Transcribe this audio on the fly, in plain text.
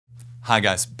Hi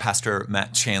guys, Pastor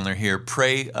Matt Chandler here.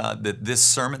 Pray that this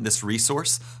sermon, this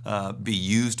resource, be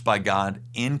used by God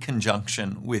in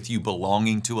conjunction with you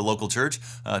belonging to a local church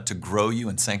to grow you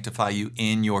and sanctify you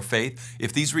in your faith.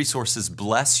 If these resources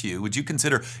bless you, would you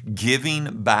consider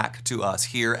giving back to us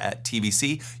here at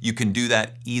TBC? You can do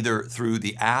that either through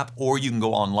the app or you can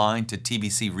go online to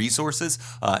TBC Resources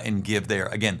and give there.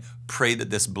 Again, pray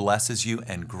that this blesses you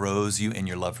and grows you in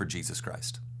your love for Jesus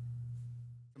Christ.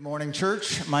 Good morning,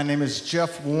 church. My name is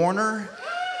Jeff Warner.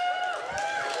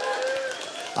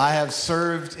 I have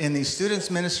served in the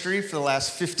students ministry for the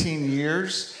last 15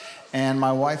 years, and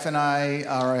my wife and I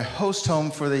are a host home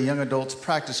for the young adults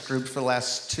practice group for the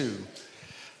last 2.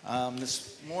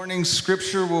 This morning's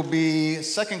scripture will be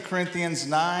 2 Corinthians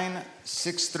 9,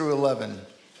 6 through 11.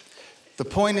 The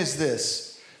point is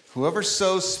this: whoever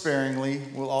sows sparingly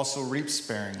will also reap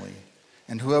sparingly,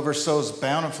 and whoever sows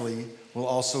bountifully will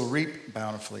also reap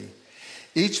bountifully.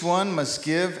 Each one must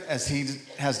give as he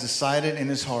has decided in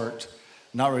his heart,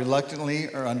 not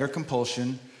reluctantly or under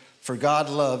compulsion, for God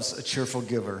loves a cheerful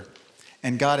giver.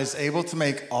 And God is able to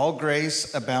make all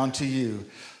grace abound to you,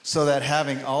 so that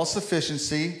having all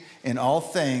sufficiency in all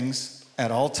things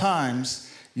at all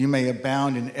times, you may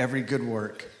abound in every good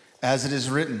work. As it is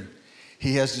written,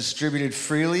 He has distributed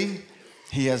freely,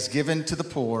 He has given to the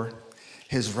poor,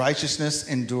 His righteousness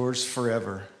endures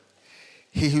forever.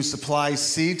 He who supplies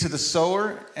seed to the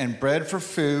sower and bread for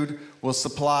food will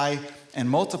supply and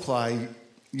multiply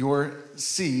your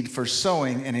seed for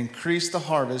sowing and increase the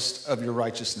harvest of your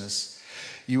righteousness.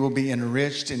 You will be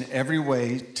enriched in every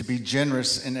way to be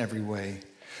generous in every way,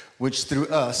 which through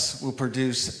us will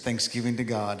produce thanksgiving to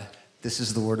God. This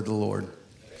is the word of the Lord.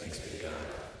 Thanks be to God.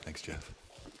 Thanks, Jeff.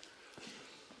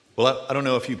 Well, I don't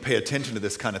know if you pay attention to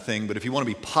this kind of thing, but if you want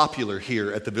to be popular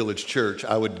here at the Village Church,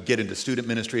 I would get into student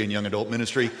ministry and young adult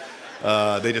ministry.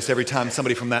 They just, every time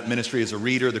somebody from that ministry is a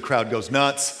reader, the crowd goes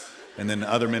nuts. And then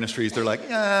other ministries, they're like,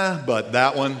 yeah, but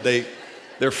that one,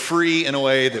 they're free in a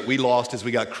way that we lost as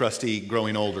we got crusty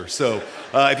growing older. So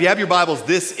if you have your Bibles,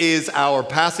 this is our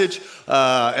passage,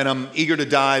 and I'm eager to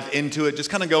dive into it, just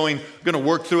kind of going to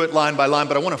work through it line by line,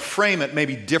 but I want to frame it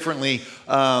maybe differently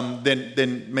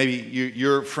than maybe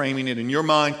you're framing it in your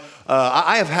mind.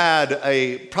 I have had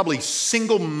a probably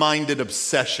single-minded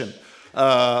obsession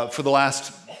for the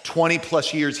last 20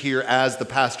 plus years here as the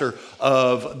pastor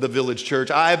of the Village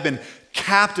Church. I have been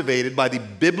captivated by the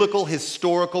biblical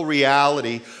historical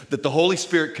reality that the Holy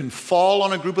Spirit can fall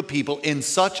on a group of people in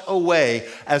such a way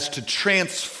as to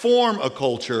transform a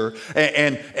culture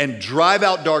and drive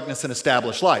out darkness and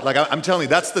establish light. Like I'm telling you,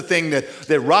 that's the thing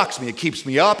that rocks me. It keeps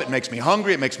me up. It makes me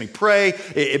hungry. It makes me pray.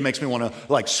 It makes me want to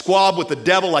like squab with the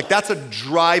devil. Like that's a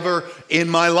driver in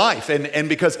my life. And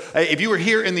because if you were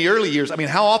here in the early years, I mean,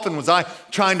 how often was I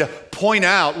trying to point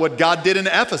out what God did in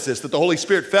Ephesus, that the Holy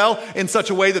Spirit fell in such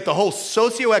a way that the whole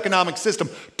socioeconomic system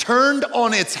turned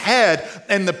on its head,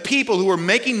 and the people who were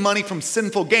making money from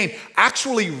sinful gain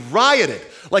actually rioted.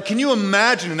 Like, can you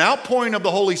imagine an outpouring of the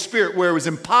Holy Spirit where it was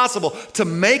impossible to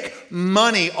make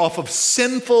money off of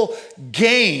sinful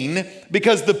gain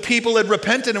because the people had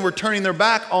repented and were turning their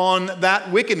back on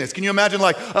that wickedness? Can you imagine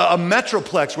like a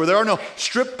metroplex where there are no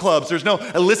strip clubs, there's no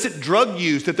illicit drug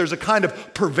use, that there's a kind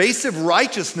of pervasive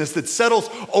righteousness that settles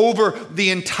over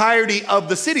the entirety of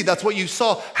the city? That's what you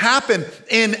saw happen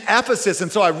in Ephesus. And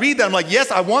so I read that, I'm like,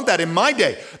 yes, I want that in my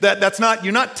day. That's not,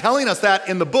 you're not telling us that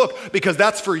in the book because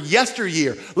that's for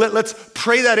yesteryear. Let's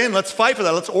pray that in. Let's fight for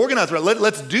that. Let's organize for that.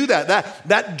 Let's do that.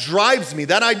 That drives me.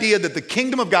 That idea that the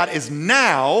kingdom of God is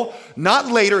now, not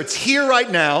later. It's here right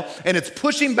now, and it's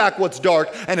pushing back what's dark,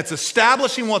 and it's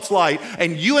establishing what's light.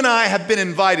 And you and I have been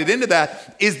invited into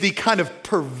that is the kind of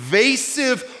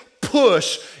pervasive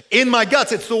push in my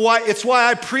guts. It's why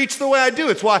I preach the way I do.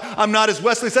 It's why I'm not, as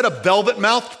Wesley said, a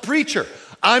velvet-mouthed preacher.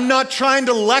 I'm not trying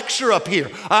to lecture up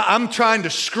here. I'm trying to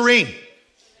scream.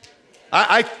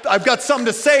 I've got something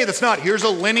to say that's not, here's a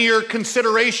linear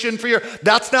consideration for your,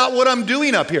 that's not what I'm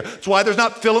doing up here. That's why there's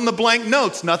not fill in the blank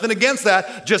notes. Nothing against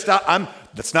that. Just,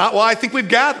 that's not why I think we've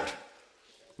gathered.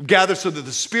 We've gathered so that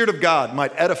the Spirit of God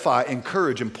might edify,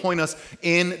 encourage, and point us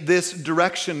in this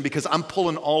direction, because I'm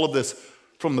pulling all of this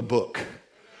from the book.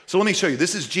 So let me show you.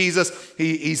 This is Jesus.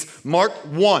 He's Mark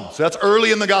 1. So that's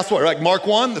early in the gospel, right? Mark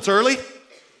 1, that's early.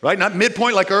 Right? Not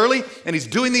midpoint, like early. And he's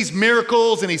doing these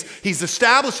miracles, and he's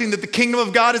establishing that the kingdom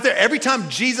of God is there. Every time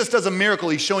Jesus does a miracle,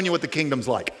 he's showing you what the kingdom's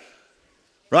like.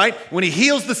 Right? When he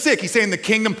heals the sick, he's saying the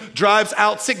kingdom drives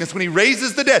out sickness. When he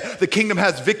raises the dead, the kingdom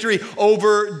has victory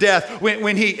over death.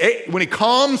 When he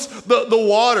calms the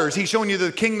waters, he's showing you that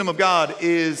the kingdom of God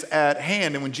is at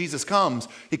hand. And when Jesus comes,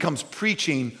 he comes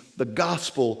preaching the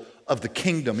gospel of the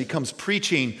kingdom. He comes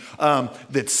preaching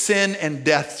that sin and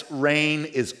death's reign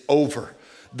is over,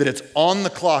 that it's on the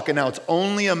clock, and now it's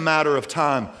only a matter of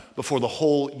time before the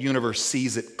whole universe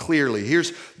sees it clearly.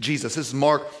 Here's Jesus. This is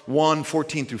Mark 1,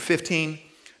 14 through 15.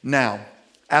 Now,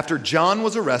 after John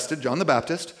was arrested, John the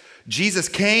Baptist, Jesus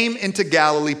came into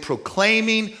Galilee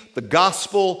proclaiming the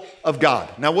gospel of God.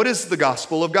 Now, what is the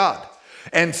gospel of God?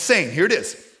 And saying, here it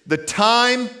is, the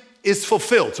time is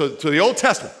fulfilled. So the Old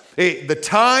Testament, the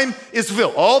time is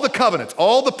fulfilled. All the covenants,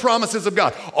 all the promises of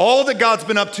God, all that God's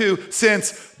been up to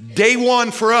since day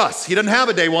one for us. He doesn't have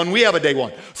a day one, we have a day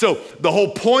one. So the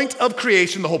whole point of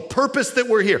creation, the whole purpose that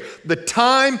we're here, the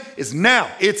time is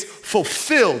now. It's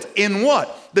fulfilled in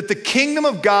what? That the kingdom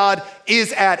of God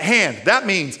is at hand. That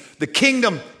means the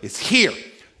kingdom is here.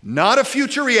 Not a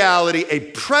future reality, a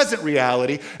present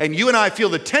reality. And you and I feel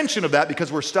the tension of that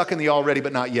because we're stuck in the already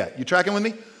but not yet. You tracking with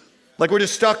me? Like we're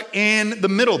just stuck in the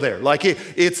middle there. Like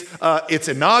it's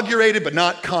inaugurated but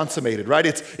not consummated, right?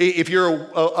 It's, if you're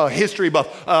a history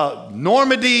buff,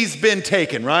 Normandy's been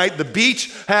taken, right? The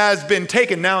beach has been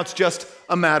taken. Now it's just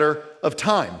a matter of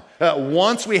time.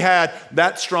 Once we had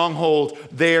that stronghold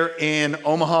there in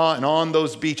Omaha and on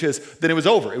those beaches, then it was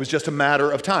over. It was just a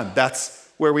matter of time. That's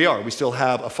where we are. We still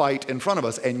have a fight in front of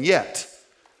us, and yet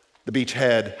the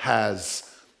beachhead has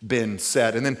been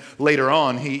set. And then later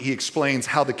on, he explains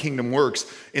how the kingdom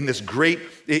works in this great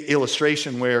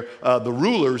illustration where the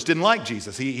rulers didn't like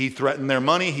Jesus. He threatened their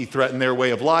money, he threatened their way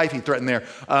of life, he threatened their,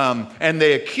 and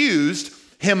they accused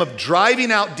him of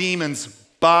driving out demons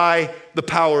by the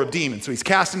power of demons. So he's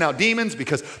casting out demons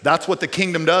because that's what the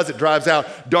kingdom does. It drives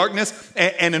out darkness.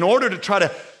 And in order to try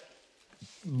to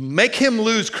make him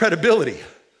lose credibility,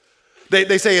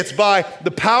 they say it's by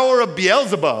the power of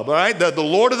Beelzebub, all right? The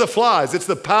Lord of the Flies. It's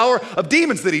the power of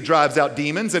demons that he drives out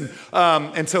demons.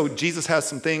 And so Jesus has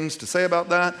some things to say about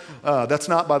that. That's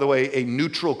not, by the way, a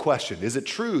neutral question. Is it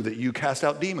true that you cast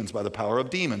out demons by the power of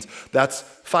demons? That's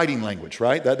fighting language,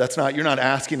 right? That's not, you're not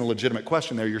asking a legitimate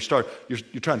question there. You're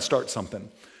trying to start something.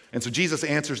 And so Jesus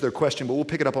answers their question, but we'll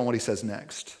pick it up on what he says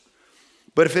next.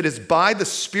 But if it is by the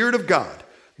Spirit of God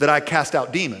that I cast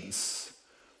out demons,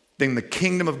 then the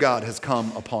kingdom of God has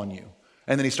come upon you.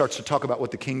 And then he starts to talk about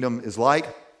what the kingdom is like.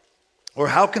 Or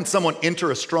how can someone enter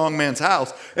a strong man's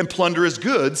house and plunder his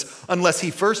goods unless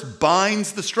he first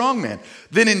binds the strong man?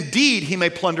 Then indeed he may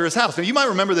plunder his house. Now you might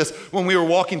remember this when we were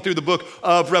walking through the book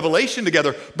of Revelation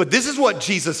together, but this is what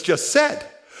Jesus just said.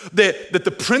 That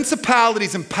the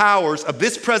principalities and powers of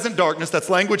this present darkness, that's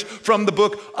language from the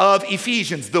book of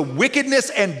Ephesians, the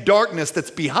wickedness and darkness that's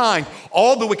behind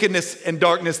all the wickedness and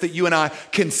darkness that you and I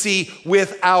can see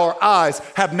with our eyes,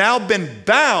 have now been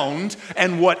bound,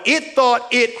 and what it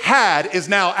thought it had is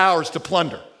now ours to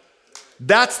plunder.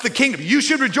 That's the kingdom. You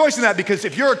should rejoice in that, because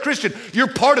if you're a Christian,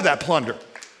 you're part of that plunder,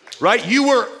 right? You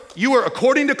were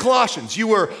according to Colossians, you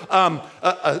were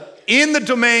in the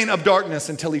domain of darkness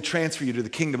until he transferred you to the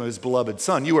kingdom of his beloved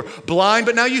Son. You were blind,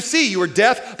 but now you see. You were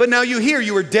deaf, but now you hear.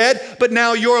 You were dead, but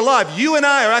now you're alive. You and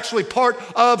I are actually part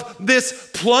of this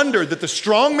plunder, that the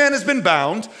strong man has been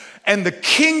bound, and the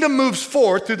kingdom moves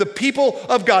forth through the people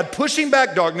of God, pushing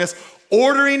back darkness,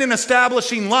 ordering and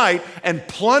establishing light, and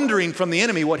plundering from the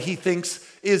enemy what he thinks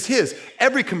is his.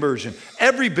 Every conversion,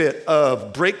 every bit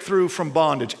of breakthrough from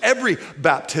bondage, every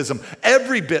baptism,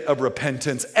 every bit of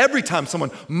repentance, every time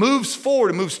someone moves forward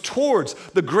and moves towards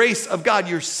the grace of God,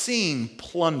 you're seeing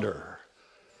plunder.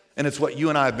 And it's what you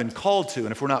and I have been called to.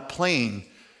 And if we're not playing,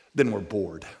 then we're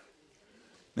bored.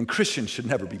 And Christians should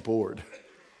never be bored.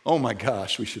 Oh my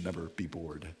gosh, we should never be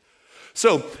bored.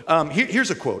 So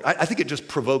here's a quote. I think it just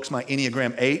provokes my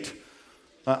Enneagram 8.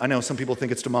 I know some people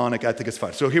think it's demonic. I think it's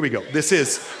fine. So here we go. This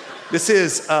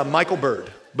is Michael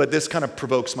Bird, but this kind of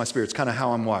provokes my spirit. It's kind of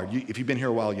how I'm wired. If you've been here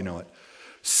a while, you know it.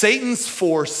 Satan's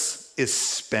force is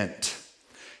spent.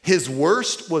 His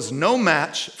worst was no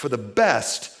match for the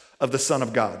best of the Son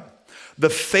of God. The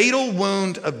fatal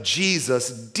wound of Jesus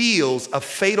deals a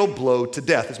fatal blow to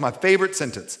death. It's my favorite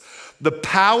sentence. The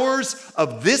powers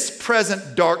of this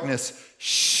present darkness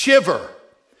shiver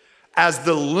as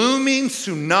the looming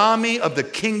tsunami of the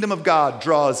kingdom of God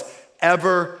draws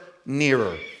ever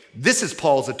nearer. This is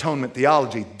Paul's atonement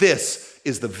theology. This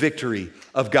is the victory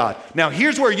of God. Now,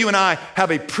 here's where you and I have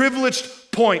a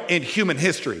privileged point in human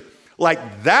history.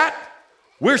 Like that,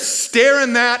 we're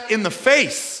staring that in the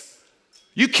face.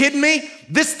 You kidding me?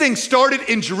 This thing started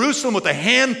in Jerusalem with a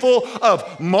handful of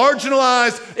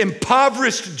marginalized,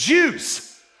 impoverished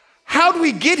Jews. How do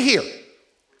we get here?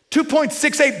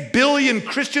 2.68 billion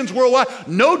Christians worldwide,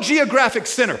 no geographic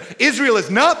center. Israel is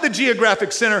not the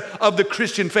geographic center of the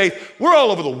Christian faith. We're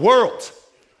all over the world.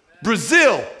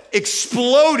 Brazil,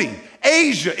 exploding.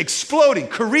 Asia exploding,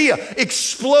 Korea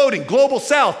exploding, global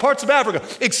south, parts of Africa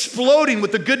exploding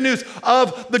with the good news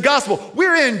of the gospel.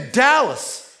 We're in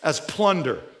Dallas as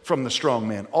plunder from the strong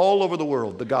man. All over the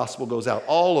world, the gospel goes out.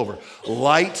 All over.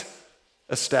 Light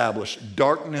established,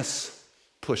 darkness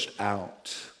pushed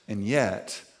out. And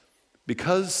yet,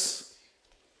 because,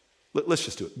 let's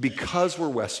just do it, because we're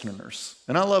Westerners,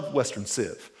 and I love Western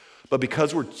Civ, but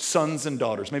because we're sons and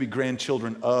daughters, maybe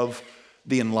grandchildren of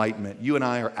the Enlightenment, you and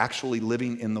I are actually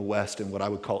living in the West in what I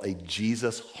would call a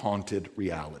Jesus-haunted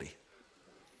reality.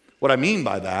 What I mean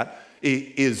by that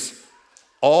is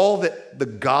all that the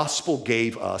gospel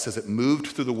gave us as it moved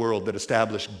through the world that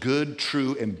established good,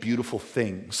 true, and beautiful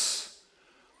things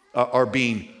are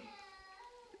being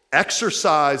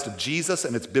exorcised of Jesus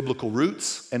and its biblical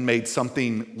roots and made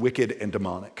something wicked and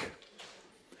demonic.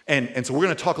 And so we're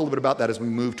going to talk a little bit about that as we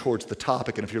move towards the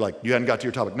topic. And if you're like, you hadn't got to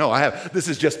your topic, no, I have. This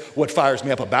is just what fires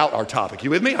me up about our topic. You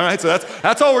with me? All right, so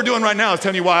that's all we're doing right now is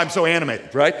telling you why I'm so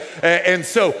animated, right? And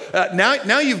so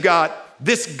now you've got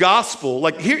this gospel.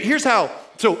 Like here's how.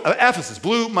 So Ephesus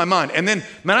blew my mind. And then,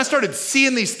 man, I started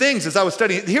seeing these things as I was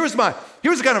studying. Here's kind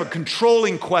of a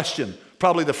controlling question,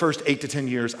 probably the first 8 to 10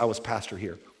 years I was pastor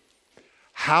here.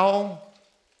 How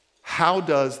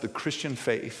does the Christian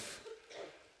faith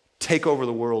take over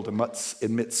the world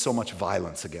amidst so much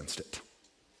violence against it?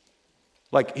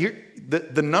 Like here,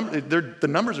 the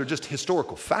numbers are just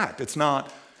historical fact. It's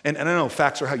not, and I know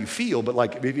facts are how you feel, but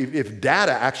like if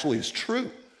data actually is true,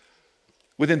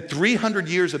 within 300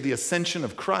 years of the ascension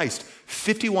of Christ,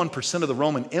 51% of the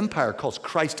Roman Empire calls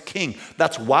Christ king.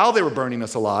 That's while they were burning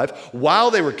us alive,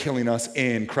 while they were killing us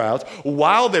in crowds,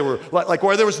 while they were, like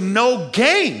where there was no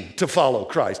gain to follow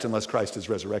Christ unless Christ is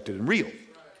resurrected and real.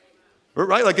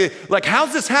 Right? Like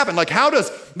how's this happen? Like how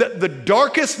does the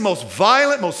darkest, most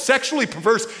violent, most sexually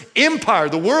perverse empire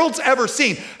the world's ever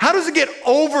seen, how does it get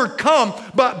overcome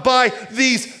by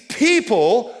these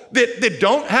people that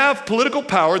don't have political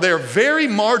power? They're very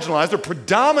marginalized. They're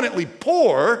predominantly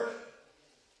poor.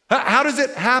 How does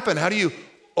it happen? How do you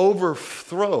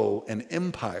overthrow an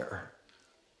empire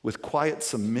with quiet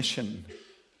submission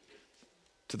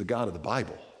to the God of the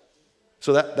Bible?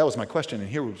 So that was my question, and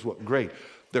here was what great.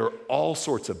 There are all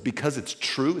sorts of, because it's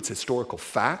true, it's historical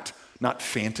fact, not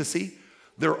fantasy.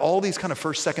 There are all these kind of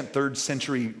 1st, 2nd, 3rd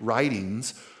century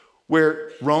writings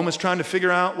where Rome is trying to figure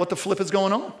out what the flip is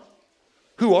going on.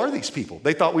 Who are these people?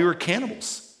 They thought we were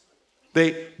cannibals.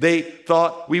 They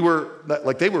thought we were,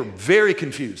 like they were very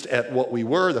confused at what we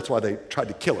were. That's why they tried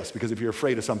to kill us, because if you're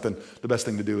afraid of something, the best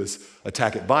thing to do is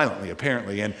attack it violently,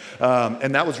 apparently. And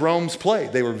that was Rome's play.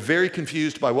 They were very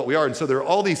confused by what we are. And so there are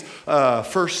all these 1st,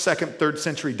 2nd, 3rd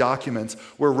century documents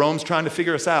where Rome's trying to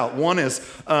figure us out. One's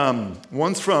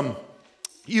from,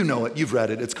 you know it, you've read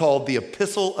it. It's called the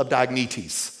Epistle of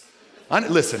Diognetus.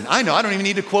 Listen, I know, I don't even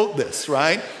need to quote this,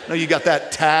 right? I know you got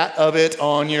that tat of it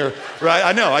on your, right?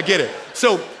 I know, I get it.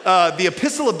 So the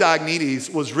Epistle of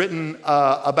Diognetus was written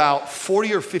about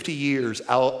 40 or 50 years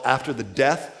after the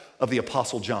death of the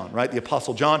Apostle John, right? The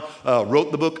Apostle John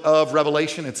wrote the book of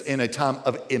Revelation. It's in a time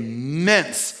of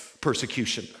immense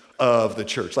persecution of the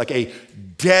church, like a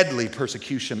deadly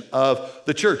persecution of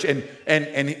the church.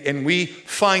 And we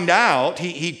find out,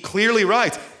 he clearly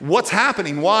writes what's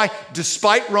happening, why,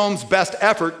 despite Rome's best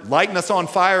effort, lighting us on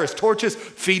fire as torches,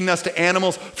 feeding us to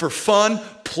animals for fun,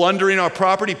 plundering our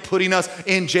property, putting us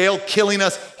in jail, killing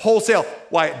us wholesale,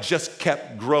 why it just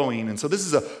kept growing. And so this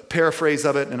is a paraphrase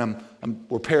of it, and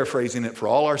we're paraphrasing it for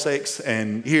all our sakes.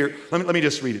 And here, let me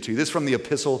just read it to you. This is from the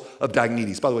Epistle of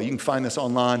Diognetus. By the way, you can find this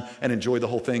online and enjoy the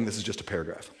whole thing. This is just a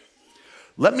paragraph.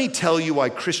 Let me tell you why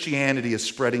Christianity is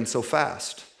spreading so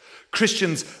fast.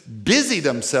 Christians busy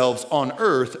themselves on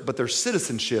earth, but their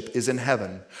citizenship is in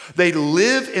heaven. They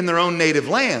live in their own native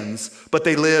lands, but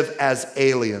they live as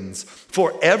aliens.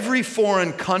 For every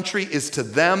foreign country is to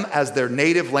them as their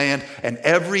native land, and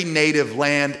every native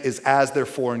land is as their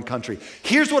foreign country.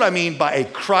 Here's what I mean by a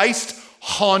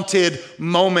Christ-haunted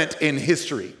moment in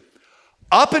history.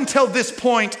 Up until this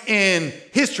point in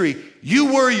history,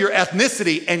 you were your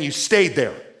ethnicity and you stayed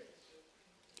there.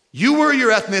 You were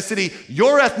your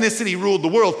ethnicity ruled the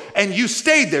world, and you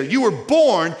stayed there. You were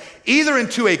born either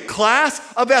into a class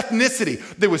of ethnicity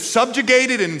that was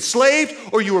subjugated and enslaved,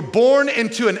 or you were born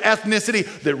into an ethnicity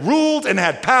that ruled and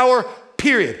had power,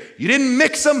 period. You didn't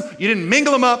mix them, you didn't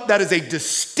mingle them up. That is a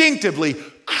distinctively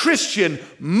Christian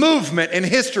movement in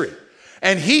history.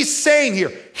 And he's saying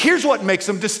here, here's what makes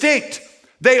them distinct.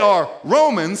 They are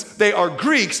Romans, they are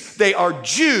Greeks, they are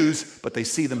Jews, but they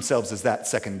see themselves as that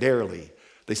secondarily.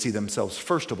 They see themselves,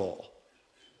 first of all,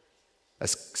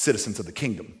 as citizens of the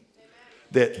kingdom.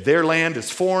 That their land is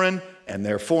foreign and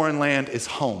their foreign land is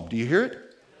home. Do you hear it?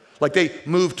 Like they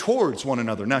move towards one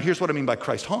another. Now, here's what I mean by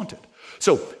Christ haunted.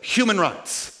 So, human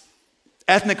rights,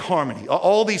 ethnic harmony,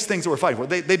 all these things that we're fighting for,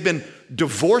 they've been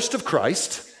divorced of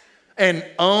Christ and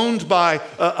owned by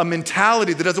a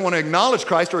mentality that doesn't want to acknowledge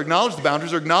Christ or acknowledge the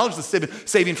boundaries or acknowledge the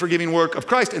saving, forgiving work of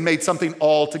Christ and made something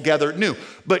altogether new.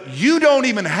 But you don't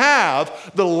even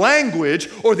have the language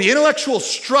or the intellectual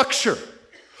structure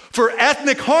for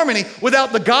ethnic harmony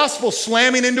without the gospel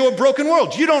slamming into a broken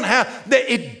world. You don't have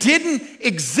that. It didn't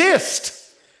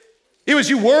exist. It was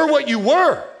you were what you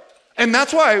were. And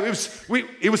that's why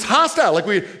it was hostile. Like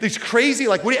these crazy,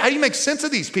 like how do you make sense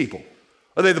of these people?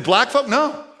 Are they the black folk?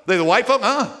 No. Are they the white folk?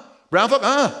 Brown folk?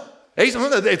 Asian?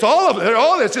 It's all of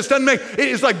it. It just doesn't make,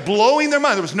 it's like blowing their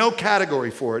mind. There was no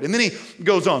category for it. And then he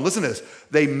goes on, listen to this.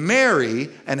 They marry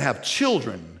and have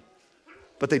children,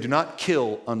 but they do not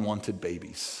kill unwanted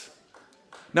babies.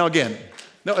 Now again,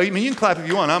 no, I mean, you can clap if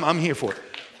you want. I'm here for it.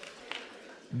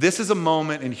 This is a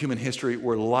moment in human history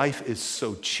where life is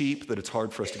so cheap that it's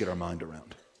hard for us to get our mind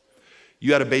around.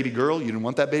 You had a baby girl, you didn't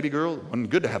want that baby girl. It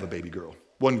wasn't good to have a baby girl.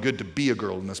 It wasn't good to be a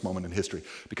girl in this moment in history.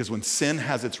 Because when sin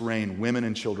has its reign, women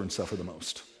and children suffer the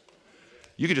most.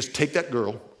 You could just take that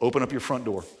girl, open up your front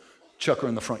door, chuck her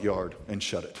in the front yard, and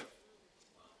shut it.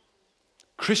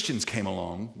 Christians came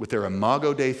along with their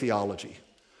Imago Dei theology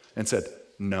and said,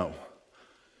 no.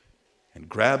 And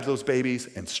grabbed those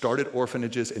babies and started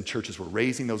orphanages, and churches were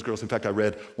raising those girls. In fact, I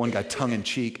read one guy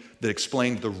tongue-in-cheek that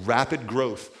explained the rapid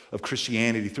growth of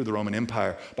Christianity through the Roman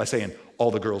Empire by saying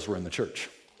all the girls were in the church.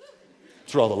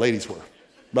 That's where all the ladies were,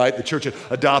 right? The church had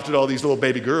adopted all these little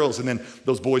baby girls, and then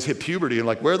those boys hit puberty and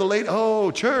like, where are the ladies?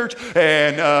 Oh, church.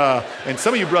 And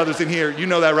some of you brothers in here, you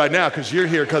know that right now because you're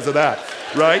here because of that,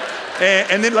 right?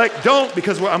 And then like, don't,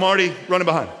 because I'm already running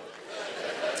behind.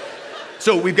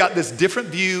 So we've got this different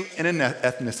view in an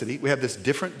ethnicity. We have this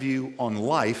different view on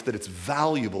life, that it's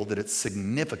valuable, that it's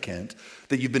significant,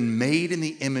 that you've been made in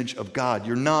the image of God.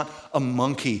 You're not a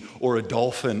monkey or a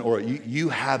dolphin, or you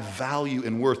have value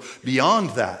and worth beyond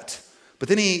that. But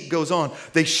then he goes on,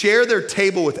 they share their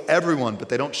table with everyone, but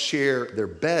they don't share their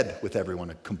bed with everyone.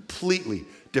 A completely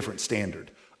different standard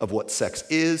of what sex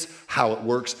is, how it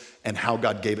works, and how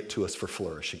God gave it to us for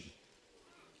flourishing,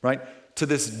 right? To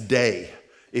this day,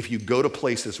 if you go to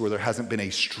places where there hasn't been a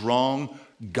strong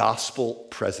gospel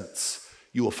presence,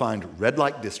 you will find red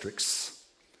light districts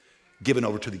given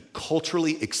over to the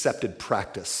culturally accepted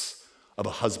practice of a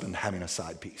husband having a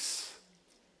side piece.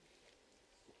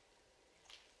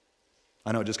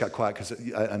 I know it just got quiet because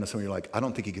I know some of you are like, I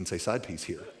don't think he can say side piece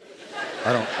here.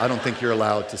 I don't think you're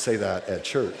allowed to say that at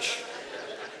church.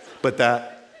 But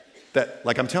that,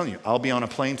 like I'm telling you, I'll be on a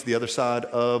plane to the other side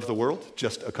of the world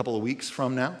just a couple of weeks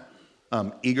from now.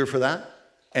 I'm eager for that.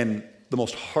 And the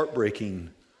most heartbreaking,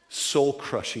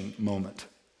 soul-crushing moment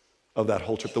of that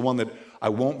whole trip, the one that I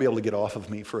won't be able to get off of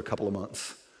me for a couple of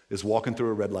months, is walking through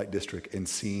a red light district and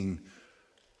seeing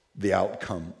the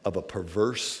outcome of a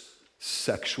perverse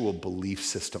sexual belief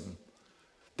system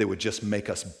that would just make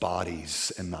us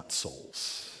bodies and not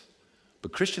souls.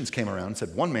 But Christians came around and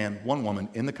said, one man, one woman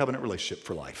in the covenant relationship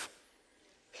for life.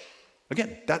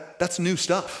 Again, that's new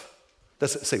stuff.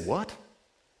 Say what?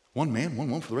 One man, one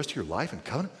woman for the rest of your life in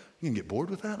covenant? You can get bored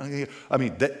with that? I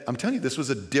mean, I'm telling you, this was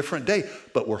a different day,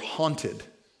 but we're haunted.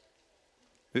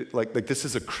 Like this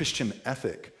is a Christian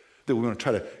ethic that we're going to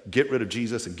try to get rid of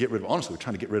Jesus and honestly, we're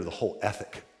trying to get rid of the whole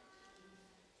ethic.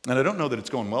 And I don't know that it's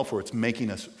going well for us. It's making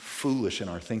us foolish in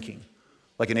our thinking.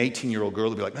 Like an 18-year-old girl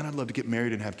will be like, man, I'd love to get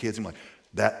married and have kids. I'm like,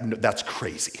 that's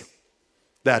crazy.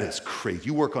 That is crazy.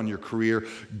 You work on your career,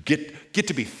 get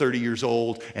to be 30 years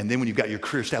old, and then when you've got your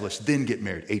career established, then get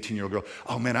married. 18-year-old girl,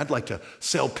 oh man, I'd like to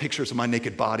sell pictures of my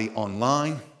naked body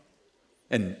online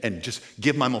and just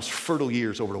give my most fertile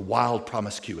years over to wild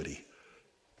promiscuity.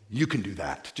 You can do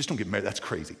that. Just don't get married. That's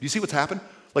crazy. Do you see what's happened?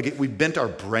 Like we've bent our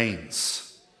brains.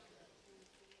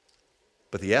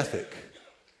 But the ethic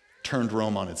turned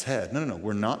Rome on its head. No,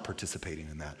 we're not participating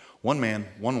in that. One man,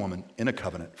 one woman in a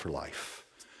covenant for life.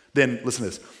 Then, listen to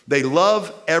this. They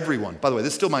love everyone. By the way,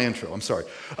 this is still my intro. I'm sorry.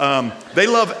 They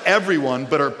love everyone,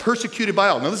 but are persecuted by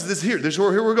all. Now, this is here. This is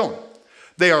where we're going.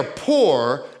 They are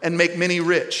poor and make many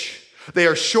rich. They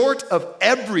are short of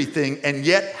everything and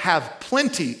yet have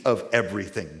plenty of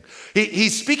everything.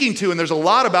 He's speaking to, and there's a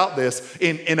lot about this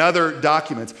in other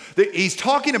documents, that he's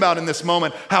talking about in this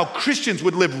moment how Christians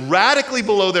would live radically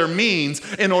below their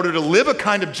means in order to live a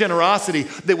kind of generosity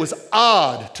that was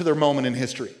odd to their moment in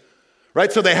history. Right?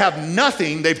 So they have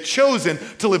nothing. They've chosen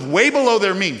to live way below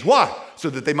their means. Why? So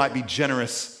that they might be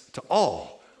generous to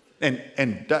all. And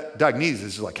Diognetus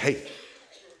is like, hey,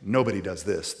 Nobody does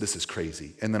this. This is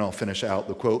crazy. And then I'll finish out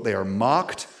the quote. They are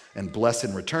mocked and blessed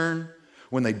in return.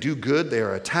 When they do good, they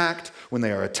are attacked. When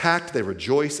they are attacked, they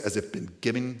rejoice as if been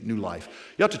given new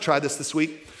life. You have to try this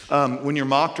week. When you're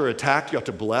mocked or attacked, you have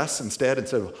to bless instead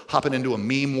of hopping into a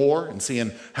meme war and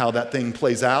seeing how that thing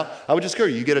plays out. I would just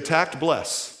encourage you get attacked,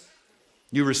 bless.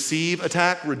 You receive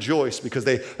attack, rejoice, because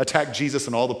they attacked Jesus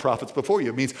and all the prophets before you.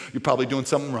 It means you're probably doing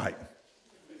something right.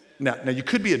 Now you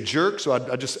could be a jerk, so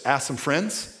I'd just ask some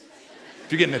friends.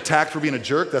 If you're getting attacked for being a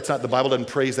jerk, the Bible doesn't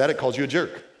praise that, it calls you a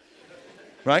jerk.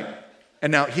 Right?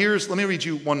 And now let me read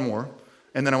you one more,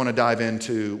 and then I want to dive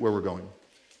into where we're going.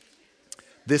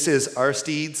 This is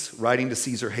Aristides writing to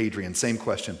Caesar Hadrian. Same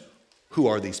question. Who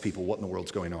are these people? What in the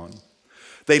world's going on?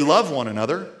 They love one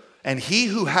another, and he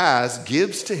who has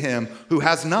gives to him who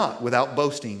has not without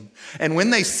boasting. And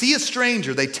when they see a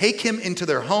stranger, they take him into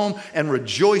their home and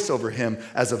rejoice over him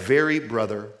as a very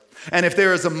brother. And if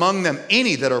there is among them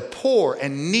any that are poor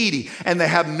and needy, and they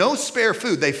have no spare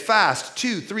food, they fast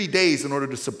 2-3 days in order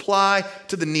to supply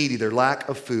to the needy their lack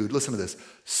of food. Listen to this.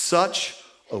 Such,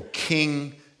 O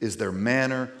king, is their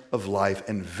manner of life.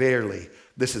 And verily,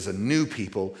 this is a new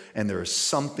people, and there is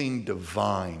something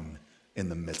divine in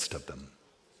the midst of them.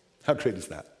 How great is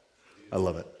that? I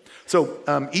love it.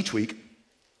 So each week,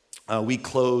 we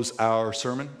close our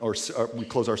sermon, or we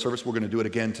close our service. We're going to do it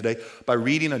again today by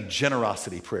reading a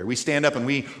generosity prayer. We stand up and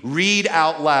we read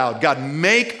out loud, God,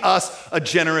 make us a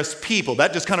generous people.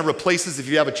 That just kind of replaces, if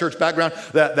you have a church background,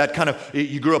 that kind of,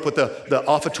 you grew up with the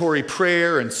offertory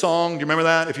prayer and song. Do you remember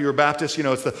that? If you were Baptist,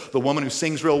 it's the woman who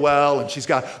sings real well, and she's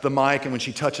got the mic, and when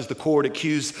she touches the chord, it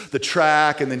cues the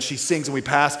track, and then she sings, and we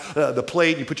pass the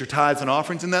plate, and you put your tithes and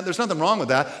offerings in that. There's nothing wrong with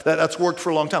that. That's worked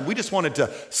for a long time. We just wanted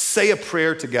to say a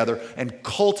prayer together and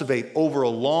cultivate over a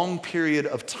long period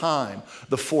of time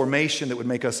the formation that would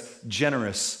make us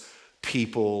generous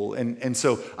people. And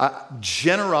so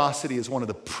generosity is one of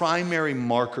the primary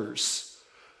markers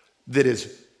that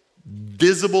is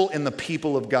visible in the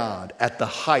people of God at the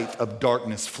height of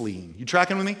darkness fleeing. You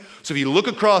tracking with me? So if you look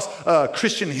across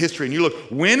Christian history and you look,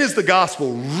 when is the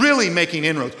gospel really making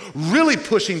inroads, really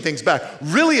pushing things back,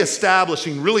 really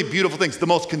establishing really beautiful things? The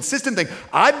most consistent thing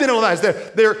I've been able to find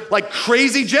is they're like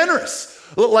crazy generous.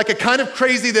 Like a kind of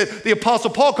crazy that the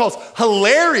Apostle Paul calls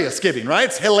hilarious giving, right?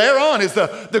 It's hilaron is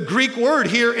the Greek word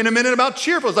here in a minute about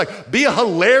cheerful. It's like, be a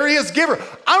hilarious giver.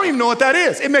 I don't even know what that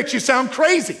is. It makes you sound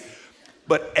crazy.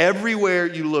 But everywhere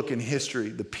you look in history,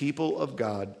 the people of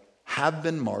God have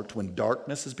been marked when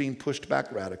darkness is being pushed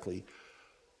back radically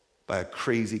by a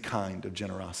crazy kind of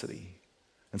generosity.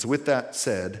 And so with that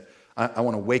said, I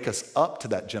want to wake us up to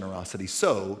that generosity.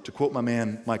 So, to quote my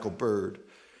man Michael Bird,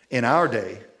 in our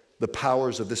day, the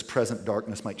powers of this present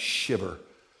darkness might shiver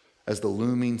as the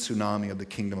looming tsunami of the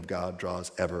kingdom of God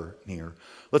draws ever near.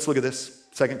 Let's look at this,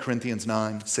 2 Corinthians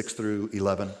 9, 6 through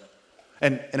 11.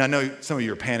 And I know some of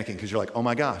you are panicking because you're like, oh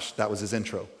my gosh, that was his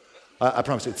intro. I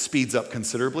promise you, it speeds up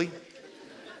considerably.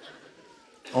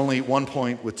 Only one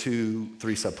point with 3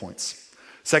 subpoints.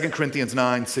 2 Corinthians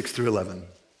 9, 6 through 11.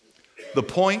 The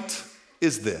point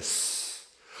is this.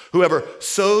 Whoever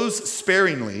sows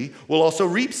sparingly will also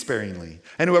reap sparingly,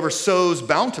 and whoever sows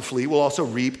bountifully will also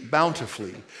reap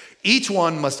bountifully. Each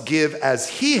one must give as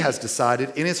he has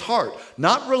decided in his heart,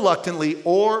 not reluctantly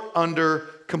or under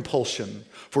compulsion.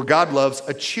 For God loves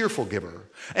a cheerful giver.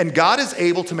 And God is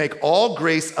able to make all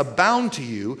grace abound to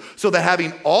you, so that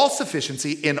having all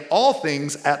sufficiency in all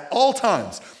things at all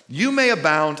times, you may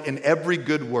abound in every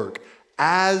good work.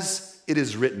 As it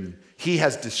is written, he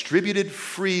has distributed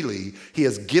freely. He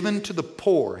has given to the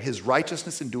poor. His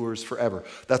righteousness endures forever.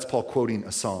 That's Paul quoting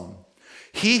a psalm.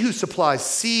 He who supplies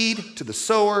seed to the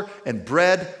sower and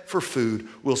bread for food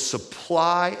will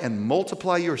supply and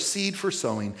multiply your seed for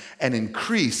sowing and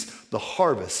increase the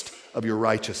harvest of your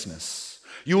righteousness.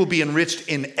 You will be enriched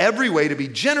in every way to be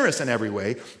generous in every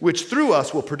way, which through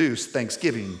us will produce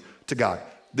thanksgiving to God.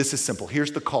 This is simple.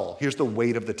 Here's the call. Here's the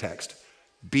weight of the text.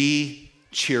 Be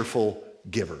cheerful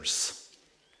givers.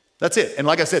 That's it. And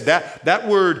like I said, that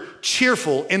word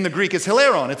cheerful in the Greek is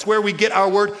hilaron. It's where we get our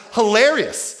word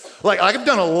hilarious. Like, I've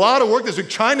done a lot of work this week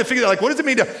trying to figure out, like, what does it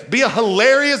mean to be a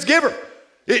hilarious giver?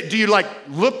 Do you, like,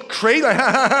 look crazy?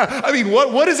 I mean,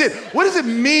 what does it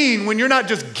mean when you're not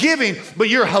just giving, but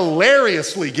you're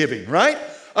hilariously giving, right?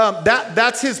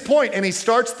 That's his point. And he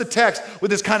starts the text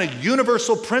with this kind of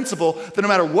universal principle that no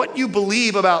matter what you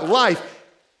believe about life,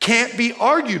 can't be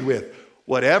argued with.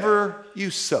 Whatever you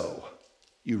sow,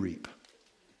 you reap.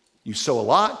 You sow a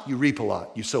lot, you reap a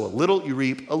lot. You sow a little, you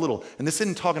reap a little. And this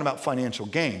isn't talking about financial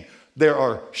gain. There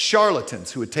are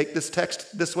charlatans who would take this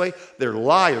text this way. They're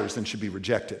liars and should be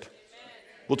rejected.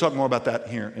 We'll talk more about that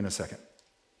here in a second.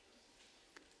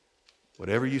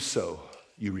 Whatever you sow,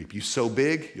 you reap. You sow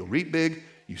big, you'll reap big.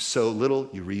 You sow little,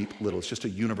 you reap little. It's just a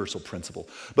universal principle.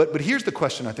 But here's the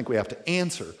question I think we have to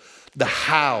answer. The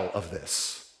how of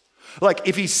this. Like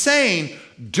if he's saying,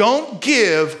 don't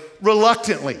give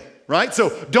reluctantly, right?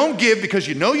 So don't give because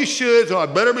you know you should, so I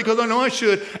better because I know I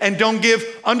should, and don't give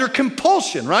under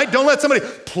compulsion, right? Don't let somebody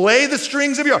play the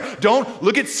strings of your heart. Don't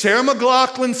look at Sarah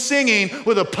McLachlan singing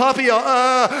with a puppy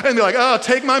and be like, oh,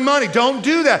 take my money. Don't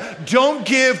do that. Don't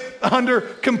give under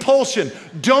compulsion.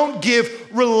 Don't give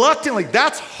reluctantly.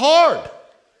 That's hard.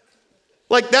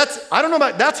 Like I don't know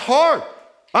about, that's hard.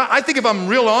 I think if I'm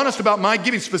real honest about my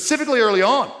giving, specifically early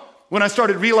on, when I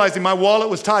started realizing my wallet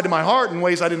was tied to my heart in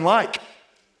ways I didn't like.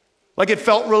 Like it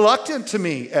felt reluctant to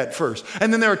me at first.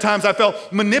 And then there are times I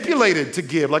felt manipulated to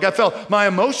give. Like I felt my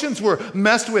emotions were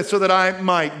messed with so that I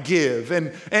might give.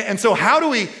 And so how do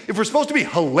we, if we're supposed to be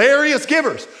hilarious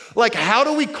givers, like how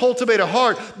do we cultivate a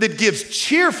heart that gives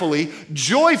cheerfully,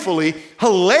 joyfully,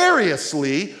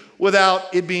 hilariously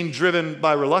without it being driven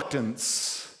by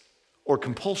reluctance or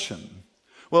compulsion?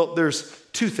 Well, there's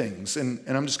two things, and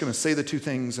I'm just going to say the two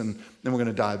things, and then we're going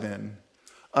to dive in.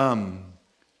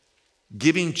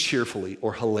 Giving cheerfully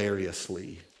or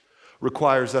hilariously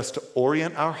requires us to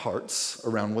orient our hearts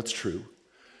around what's true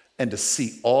and to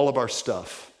see all of our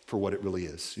stuff for what it really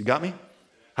is. You got me?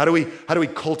 How do we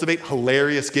cultivate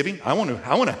hilarious giving? I want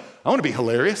to be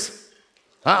hilarious.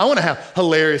 I want to have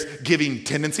hilarious giving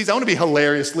tendencies. I want to be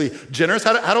hilariously generous.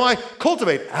 How do I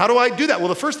cultivate? How do I do that? Well,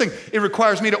 the first thing, it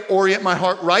requires me to orient my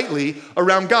heart rightly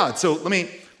around God. So let me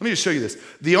just show you this.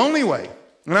 The only way,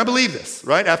 and I believe this,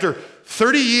 right? After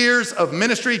 30 years of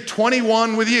ministry,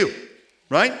 21 with you,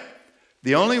 right?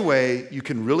 The only way you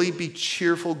can really be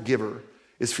cheerful giver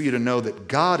is for you to know that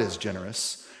God is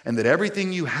generous and that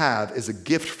everything you have is a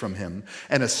gift from him,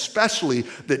 and especially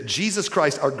that Jesus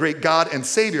Christ, our great God and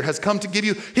Savior, has come to give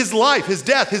you his life, his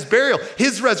death, his burial,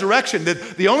 his resurrection.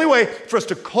 That the only way for us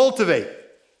to cultivate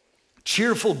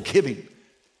cheerful giving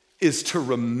is to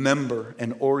remember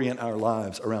and orient our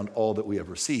lives around all that we have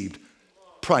received,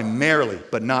 primarily,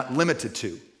 but not limited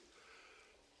to,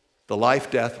 the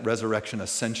life, death, resurrection,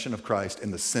 ascension of Christ,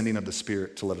 and the sending of the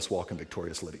Spirit to let us walk in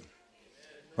victorious living.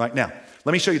 Right now,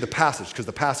 let me show you the passage, because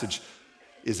the passage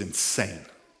is insane.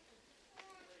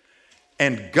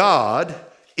 And God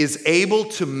is able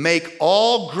to make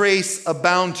all grace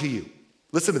abound to you.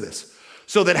 Listen to this.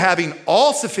 So that having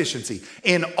all sufficiency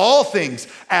in all things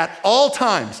at all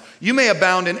times, you may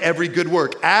abound in every good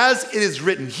work. As it is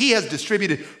written, he has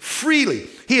distributed freely.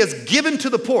 He has given to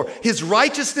the poor. His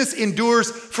righteousness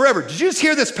endures forever. Did you just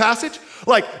hear this passage?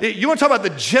 Like, you want to talk about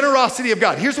the generosity of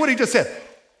God. Here's what he just said.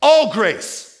 All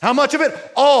grace. How much of it?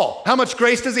 All. How much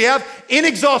grace does he have?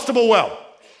 Inexhaustible well.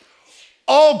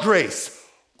 All grace,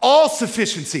 all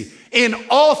sufficiency in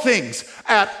all things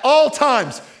at all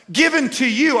times given to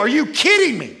you. Are you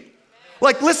kidding me?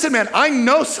 Like, listen, man, I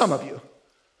know some of you.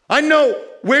 I know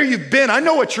where you've been. I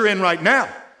know what you're in right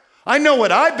now. I know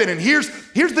what I've been in. Here's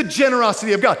the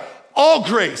generosity of God. All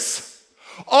grace,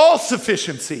 all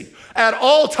sufficiency at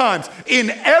all times in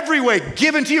every way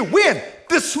given to you. When?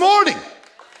 This morning.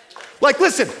 Like,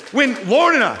 listen, when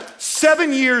Lauren and I,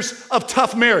 7 years of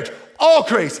tough marriage, all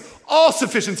grace, all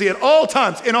sufficiency at all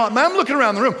times. I'm looking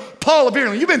around the room. Paul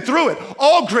Averlin, you've been through it.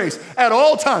 All grace at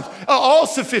all times, all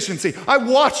sufficiency. I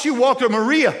watched you walk through.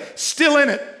 Maria, still in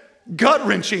it,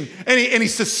 gut-wrenching, and he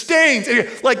sustains.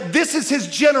 Like, this is his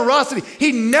generosity.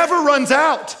 He never runs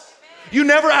out. You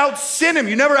never out-sin him.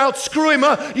 You never out-screw him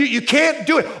up. You can't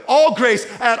do it. All grace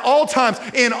at all times,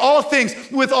 in all things,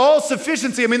 with all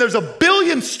sufficiency. I mean, there's a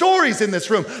billion stories in this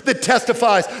room that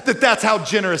testifies that that's how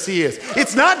generous he is.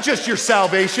 It's not just your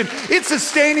salvation. It's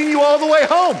sustaining you all the way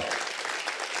home.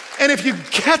 And if you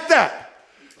get that,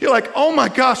 you're like, oh my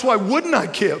gosh, why wouldn't I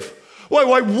give?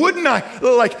 Why wouldn't I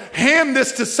hand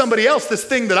this to somebody else, this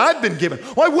thing that I've been given?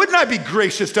 Why wouldn't I be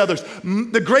gracious to others?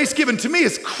 The grace given to me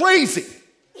is crazy.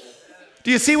 Do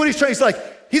you see what he's trying? He's like,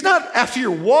 he's not after your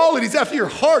wallet, he's after your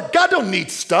heart. God don't need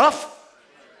stuff.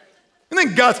 And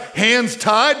then God's hands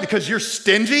tied because you're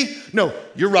stingy. No,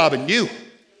 you're robbing you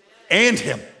and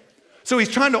him. So he's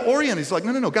trying to orient. He's like,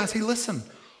 no, guys, hey, listen.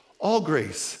 All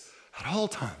grace at all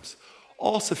times,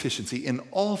 all sufficiency in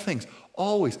all things,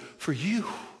 always for you,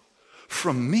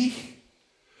 from me.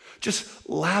 Just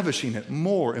lavishing it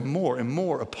more and more and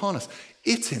more upon us.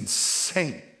 It's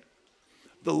insane.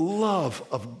 The love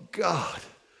of God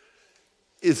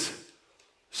is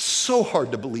so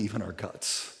hard to believe in our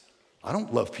guts. I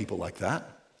don't love people like that.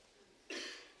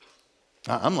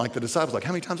 I'm like the disciples, like,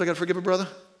 how many times I got to forgive a brother?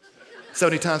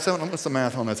 70 times 7? What's the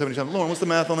math on that? 70 times? Lauren, what's the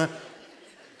math on that?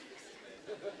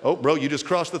 Oh, bro, you just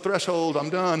crossed the threshold. I'm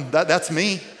done. That's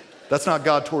me. That's not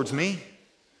God towards me.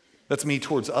 That's me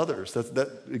towards others.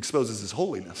 That exposes his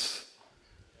holiness.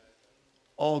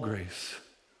 All grace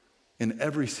in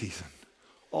every season,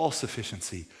 all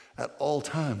sufficiency at all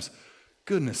times.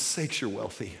 Goodness sakes, you're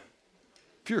wealthy.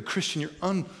 If you're a Christian, you're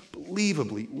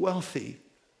unbelievably wealthy.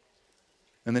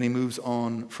 And then he moves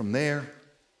on from there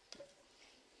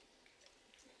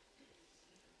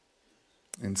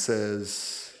and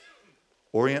says,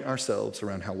 orient ourselves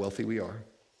around how wealthy we are,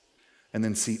 and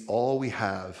then see all we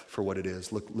have for what it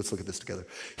is. Let's look at this together.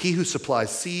 He who supplies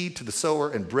seed to the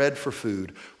sower and bread for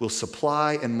food will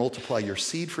supply and multiply your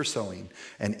seed for sowing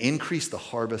and increase the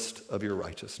harvest of your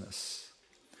righteousness.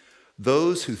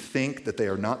 Those who think that they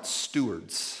are not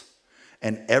stewards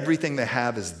and everything they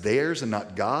have is theirs and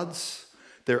not God's,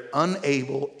 they're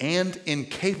unable and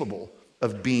incapable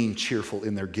of being cheerful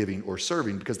in their giving or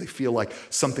serving because they feel like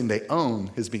something they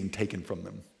own is being taken from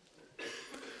them.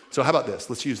 So how about this?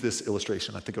 Let's use this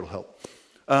illustration. I think it'll help.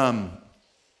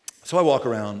 So I walk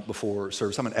around before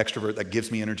service. I'm an extrovert. That gives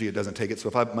me energy. It doesn't take it. So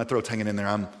if my throat's hanging in there,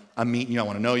 I'm meeting you. I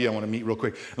want to know you. I want to meet real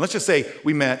quick. And let's just say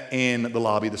we met in the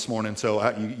lobby this morning. So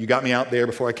you got me out there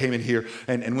before I came in here.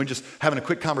 And we're just having a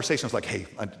quick conversation. I was like, hey,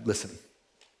 listen.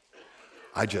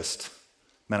 I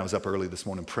was up early this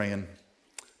morning praying.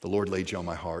 The Lord laid you on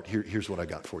my heart. Here's what I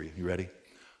got for you. You ready?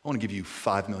 I want to give you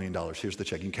 $5 million. Here's the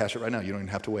check. You can cash it right now. You don't even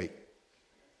have to wait.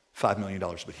 $5 million.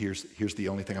 But here's the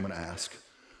only thing I'm going to ask.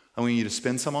 I want you to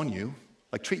spend some on you.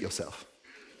 Like, treat yourself.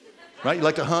 Right? You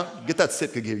like to hunt? Get that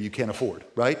Sitka gear you can't afford.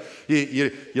 Right?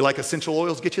 You like essential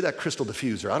oils? Get you that crystal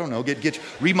diffuser. I don't know.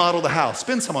 Remodel the house.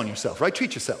 Spend some on yourself. Right?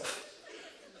 Treat yourself.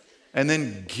 And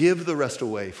then give the rest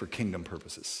away for kingdom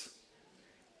purposes.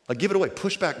 Like, give it away.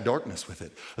 Push back darkness with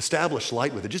it. Establish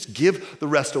light with it. Just give the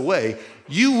rest away.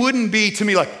 You wouldn't be to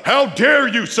me like, how dare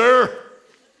you, sir?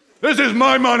 This is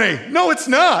my money. No, it's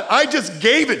not. I just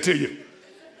gave it to you.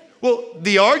 Well,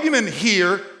 the argument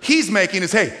here he's making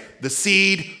is, hey, the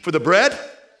seed for the bread,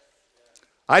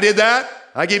 I did that.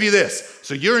 I gave you this.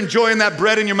 So you're enjoying that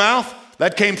bread in your mouth?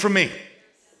 That came from me.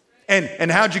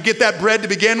 And how'd you get that bread to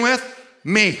begin with?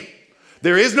 Me.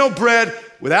 There is no bread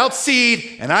without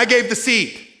seed, and I gave the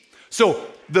seed. So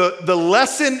the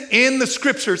lesson in the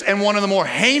scriptures, and one of the more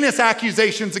heinous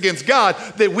accusations against God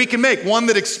that we can make, one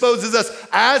that exposes us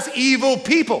as evil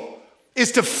people,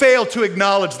 is to fail to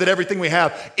acknowledge that everything we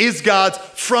have is God's,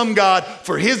 from God,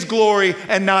 for his glory,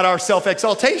 and not our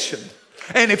self-exaltation.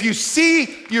 And if you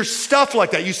see your stuff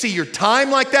like that, you see your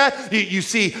time like that, you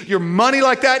see your money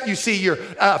like that, you see your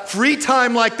free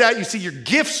time like that, you see your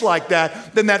gifts like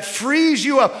that, then that frees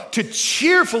you up to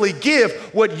cheerfully give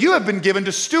what you have been given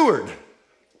to steward.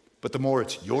 But the more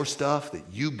it's your stuff that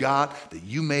you got, that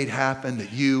you made happen,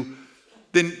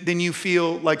 then you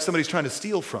feel like somebody's trying to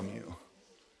steal from you.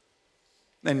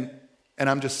 And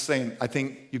I'm just saying, I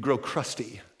think you grow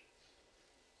crusty.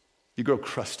 You grow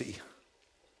crusty.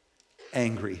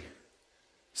 Angry,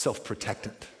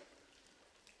 self-protectant,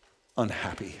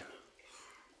 unhappy.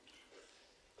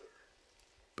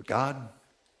 But God,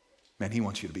 man, he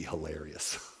wants you to be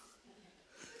hilarious.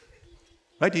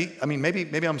 Right?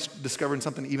 Maybe I'm discovering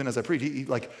something even as I preach. He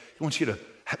wants you to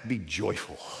be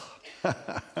joyful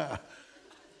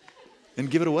and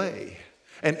give it away.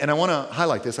 And I want to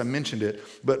highlight this. I mentioned it,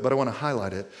 but I want to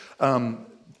highlight it.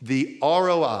 The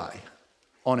ROI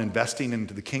on investing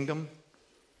into the kingdom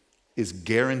is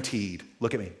guaranteed.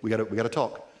 Look at me. We got to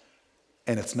talk.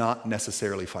 And it's not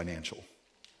necessarily financial.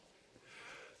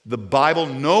 The Bible,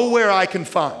 nowhere I can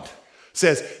find,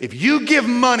 says if you give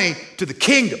money to the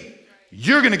kingdom,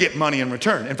 you're going to get money in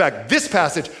return. In fact, this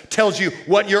passage tells you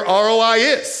what your ROI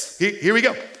is. Here we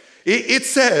go. It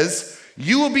says,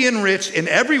 you will be enriched in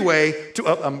every way to,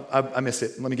 I missed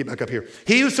it. Let me get back up here.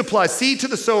 He who supplies seed to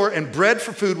the sower and bread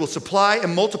for food will supply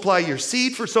and multiply your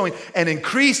seed for sowing and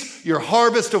increase your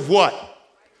harvest of what?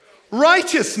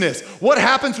 Righteousness. What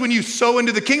happens when you sow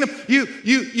into the kingdom?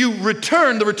 You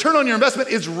return. The return on your investment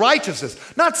is righteousness,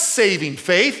 not saving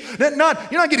faith. You're not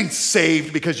getting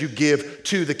saved because you give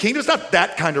to the kingdom. It's not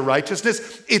that kind of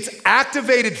righteousness. It's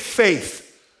activated faith.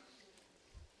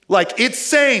 Like it's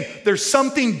saying there's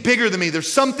something bigger than me.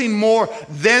 There's something more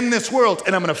than this world.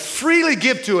 And I'm going to freely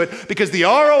give to it because the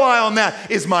ROI on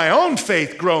that is my own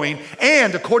faith growing.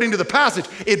 And according to the passage,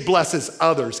 it blesses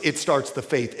others. It starts the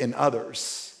faith in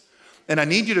others. And I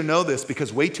need you to know this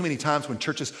because way too many times when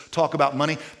churches talk about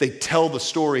money, they tell the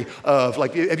story of how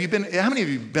many of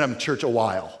you have been in church a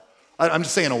while? I'm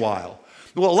just saying a while.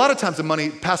 Well, a lot of times the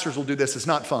money, pastors will do this. It's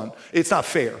not fun. It's not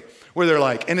fair. Where they're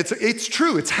like, and it's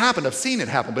true, it's happened, I've seen it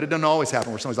happen, but it doesn't always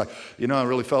happen where somebody's like, I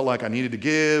really felt like I needed to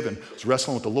give and was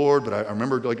wrestling with the Lord, but I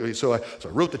remembered, so I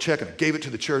wrote the check and I gave it to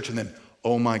the church, and then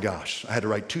Oh my gosh, I had to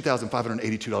write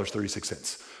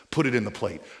 $2,582.36. Put it in the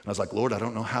plate. And I was like, Lord, I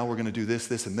don't know how we're gonna do this,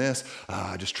 this, and this.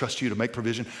 I just trust you to make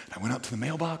provision. And I went out to the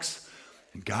mailbox,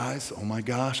 and guys, oh my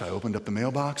gosh, I opened up the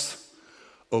mailbox,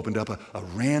 opened up a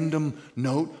random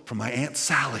note from my Aunt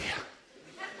Sally.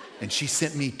 And she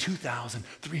sent me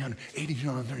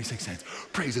 $2,382.36.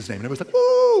 Praise his name. And everybody's like,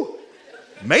 ooh,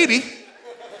 maybe.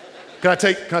 Can I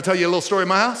tell you a little story of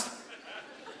my house?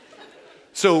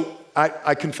 So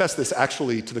I confessed this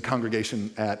actually to the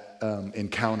congregation at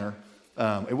Encounter.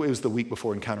 It was the week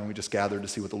before Encounter, and we just gathered to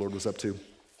see what the Lord was up to.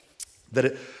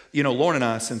 That Lauren and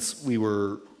I, since we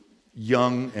were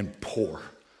young and poor,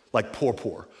 like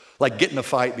poor, like get in a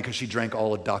fight because she drank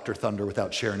all of Dr. Thunder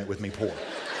without sharing it with me, poor.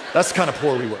 That's the kind of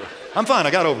poor we were. I'm fine,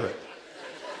 I got over it.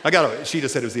 She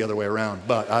just said it was the other way around,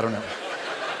 but I don't know.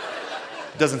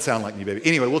 Doesn't sound like me, baby.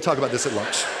 Anyway, we'll talk about this at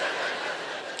lunch.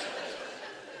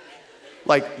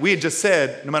 Like we had just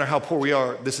said, no matter how poor we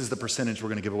are, this is the percentage we're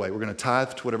gonna give away. We're gonna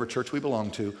tithe to whatever church we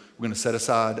belong to. We're gonna set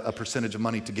aside a percentage of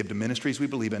money to give to ministries we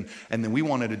believe in. And then we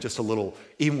wanted just a little,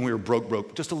 even when we were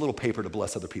broke, just a little paper to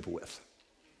bless other people with.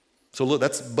 So look,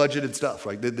 that's budgeted stuff,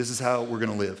 right? This is how we're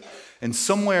gonna live. And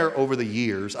somewhere over the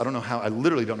years, I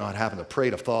literally don't know how it happened. I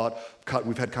prayed, I've thought,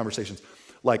 we've had conversations.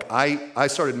 Like I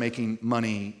started making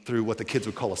money through what the kids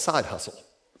would call a side hustle.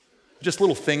 Just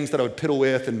little things that I would piddle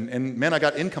with, and man, I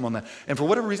got income on that. And for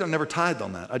whatever reason, I never tithed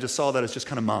on that. I just saw that as just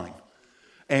kind of mine.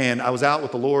 And I was out with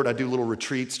the Lord. I do little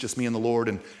retreats, just me and the Lord.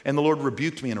 And the Lord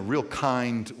rebuked me in a real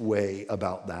kind way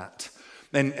about that.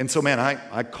 And so, man,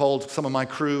 I called some of my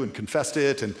crew and confessed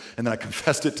it, and then I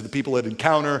confessed it to the people at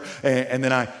Encounter, and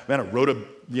then I wrote a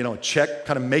check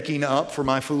kind of making up for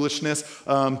my foolishness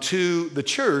to the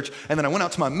church, and then I went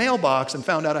out to my mailbox and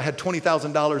found out I had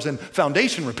 $20,000 in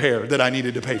foundation repair that I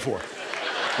needed to pay for.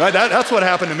 Right? That's what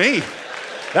happened to me.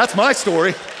 That's my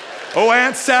story. Oh,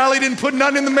 Aunt Sally didn't put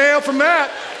nothing in the mail from that.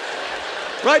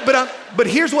 Right? But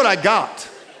here's what I got.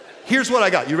 Here's what I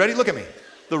got. You ready? Look at me.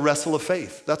 The wrestle of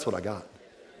faith. That's what I got.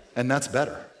 And that's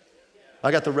better.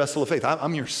 I got the wrestle of faith.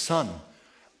 I'm your son.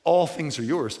 All things are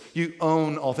yours. You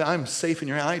own all things. I'm safe in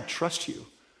your hand. I trust you.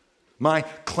 My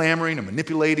clamoring and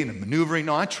manipulating and maneuvering,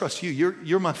 no, I trust you.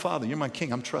 You're my father. You're my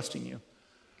king. I'm trusting you.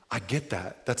 I get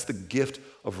that. That's the gift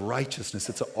of righteousness.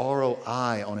 It's an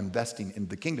ROI on investing in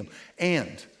the kingdom.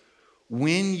 And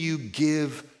when you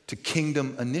give to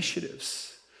kingdom initiatives,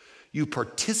 you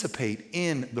participate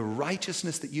in the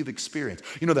righteousness that you've experienced.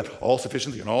 You know that all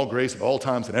sufficiency and all grace at all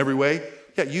times in every way?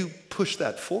 Yeah, you push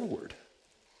that forward.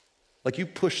 Like you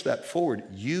push that forward.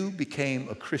 You became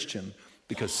a Christian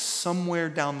because somewhere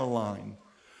down the line,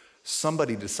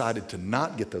 somebody decided to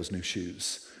not get those new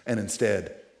shoes and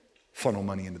instead funnel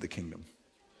money into the kingdom.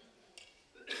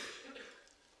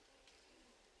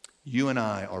 You and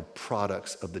I are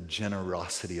products of the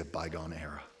generosity of bygone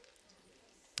era.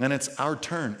 And it's our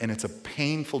turn, and it's a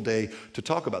painful day to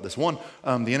talk about this. One,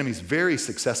 the enemy's very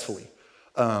successfully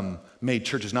made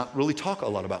churches not really talk a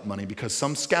lot about money because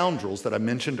some scoundrels that I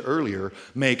mentioned earlier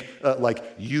make like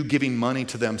you giving money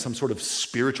to them some sort of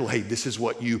spiritual, hey, this is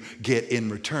what you get in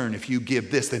return. If you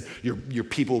give this, then your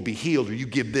people will be healed, or you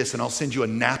give this and I'll send you a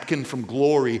napkin from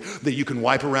glory that you can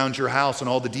wipe around your house and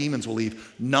all the demons will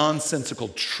leave. Nonsensical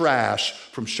trash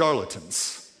from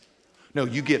charlatans. No,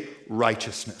 you get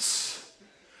righteousness.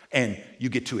 And you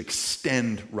get to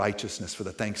extend righteousness for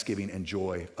the thanksgiving and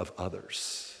joy of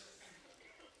others.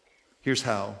 Here's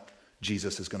how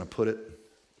Jesus is going to put it.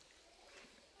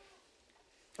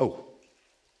 Oh.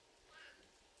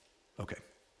 Okay.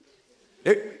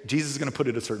 Jesus is going to put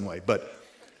it a certain way, but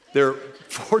there are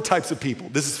 4 types of people.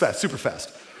 This is fast, super fast.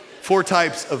 4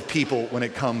 types of people when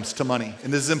it comes to money,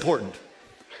 and this is important.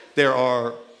 There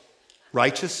are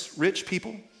righteous rich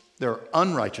people. There are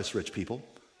unrighteous rich people.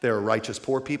 There are righteous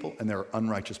poor people, and there are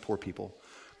unrighteous poor people.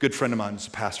 Good friend of mine who's a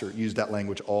pastor used that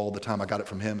language all the time. I got it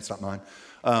from him. It's not mine.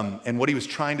 And what he was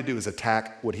trying to do is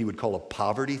attack what he would call a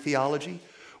poverty theology,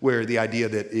 where the idea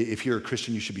that if you're a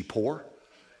Christian, you should be poor,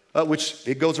 which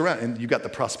it goes around. And you've got the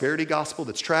prosperity gospel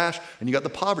that's trash, and you got the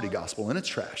poverty gospel, and it's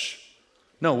trash.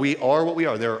 No, we are what we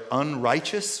are. There are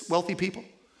unrighteous wealthy people.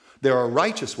 There are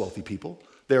righteous wealthy people.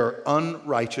 There are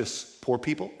unrighteous poor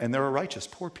people, and there are righteous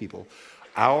poor people.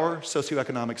 Our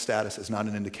socioeconomic status is not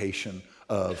an indication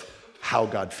of how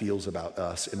God feels about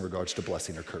us in regards to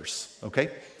blessing or curse,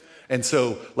 okay? And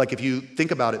so, like if you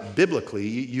think about it biblically,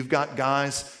 you've got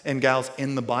guys and gals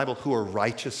in the Bible who are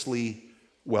righteously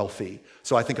wealthy.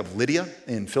 So I think of Lydia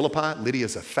in Philippi.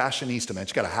 Lydia's a fashionista, man.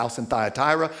 She got a house in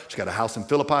Thyatira. She got a house in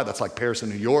Philippi. That's like Paris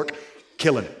and New York.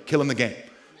 Killing it, killing the game,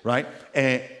 right?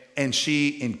 And and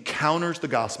she encounters the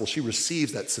gospel. She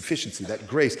receives that sufficiency, that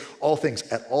grace, all things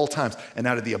at all times. And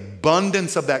out of the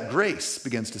abundance of that grace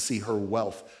begins to see her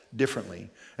wealth differently.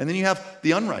 And then you have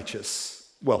the unrighteous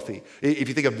wealthy. If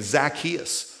you think of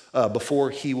Zacchaeus before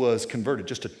he was converted,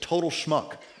 just a total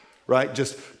schmuck, right?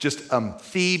 Just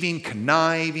thieving,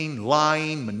 conniving,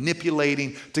 lying,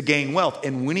 manipulating to gain wealth.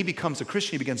 And when he becomes a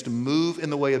Christian, he begins to move in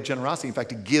the way of generosity. In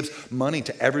fact, he gives money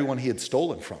to everyone he had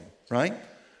stolen from, right?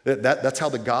 That's how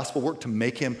the gospel worked, to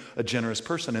make him a generous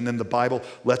person. And then the Bible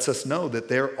lets us know that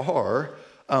there are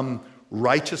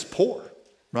righteous poor,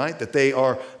 right? That they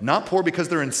are not poor because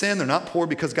they're in sin. They're not poor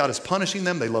because God is punishing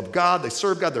them. They love God. They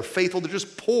serve God. They're faithful. They're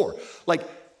just poor. Like,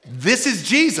 this is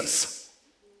Jesus.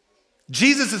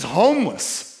 Jesus is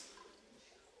homeless.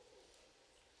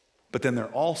 But then there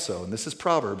are also, and this is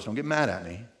Proverbs, don't get mad at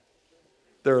me,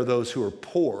 there are those who are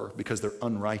poor because they're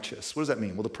unrighteous. What does that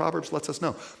mean? Well, the Proverbs lets us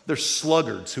know. They're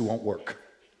sluggards who won't work.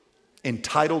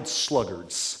 Entitled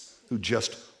sluggards who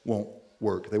just won't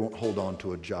work. They won't hold on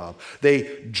to a job.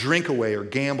 They drink away or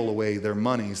gamble away their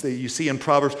monies. You see in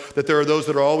Proverbs that there are those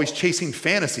that are always chasing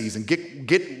fantasies and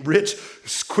get rich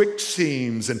quick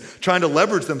schemes and trying to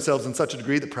leverage themselves in such a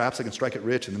degree that perhaps they can strike it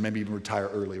rich and then maybe even retire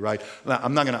early, right?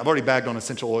 I've already bagged on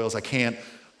essential oils. I can't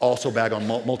also bag on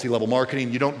multi-level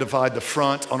marketing. You don't divide the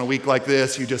front on a week like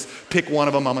this. You just pick one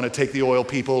of them. I'm going to take the oil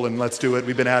people and let's do it.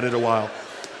 We've been at it a while.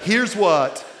 Here's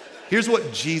what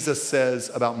Jesus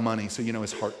says about money, so you know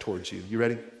his heart towards you. You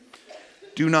ready?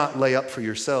 Do not lay up for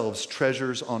yourselves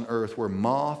treasures on earth where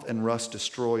moth and rust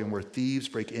destroy and where thieves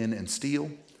break in and steal.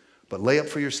 But lay up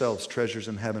for yourselves treasures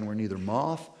in heaven where neither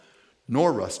moth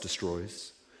nor rust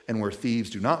destroys and where thieves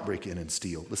do not break in and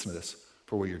steal. Listen to this.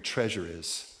 For where your treasure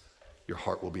is, your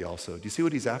heart will be also. Do you see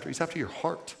what he's after? He's after your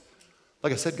heart.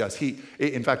 Like I said, guys,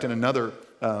 in fact, in another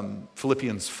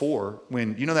Philippians 4,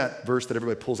 when, you know that verse that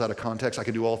everybody pulls out of context, I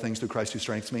can do all things through Christ who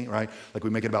strengthens me, right? Like we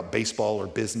make it about baseball or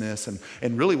business.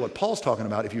 And really what Paul's talking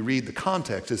about, if you read the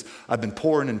context, is I've been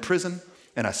poor and in prison,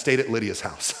 and I stayed at Lydia's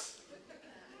house.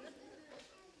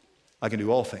 I can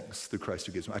do all things through Christ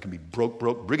who gives me. I can be broke,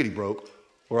 briggity broke,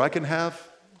 or I can have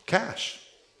cash.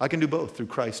 I can do both through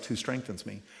Christ who strengthens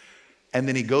me. And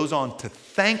then he goes on to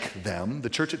thank them, the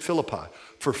church at Philippi,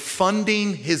 for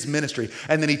funding his ministry.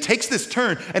 And then he takes this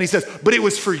turn and he says, but it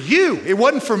was for you. It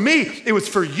wasn't for me. It was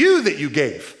for you that you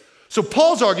gave. So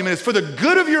Paul's argument is for the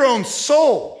good of your own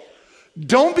soul.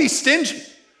 Don't be stingy.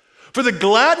 For the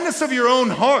gladness of your own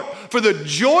heart, for the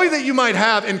joy that you might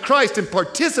have in Christ and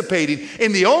participating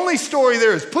in the only story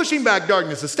there is pushing back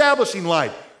darkness, establishing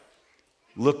light.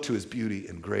 Look to his beauty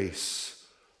and grace.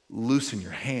 Loosen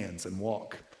your hands and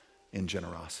walk in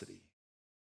generosity.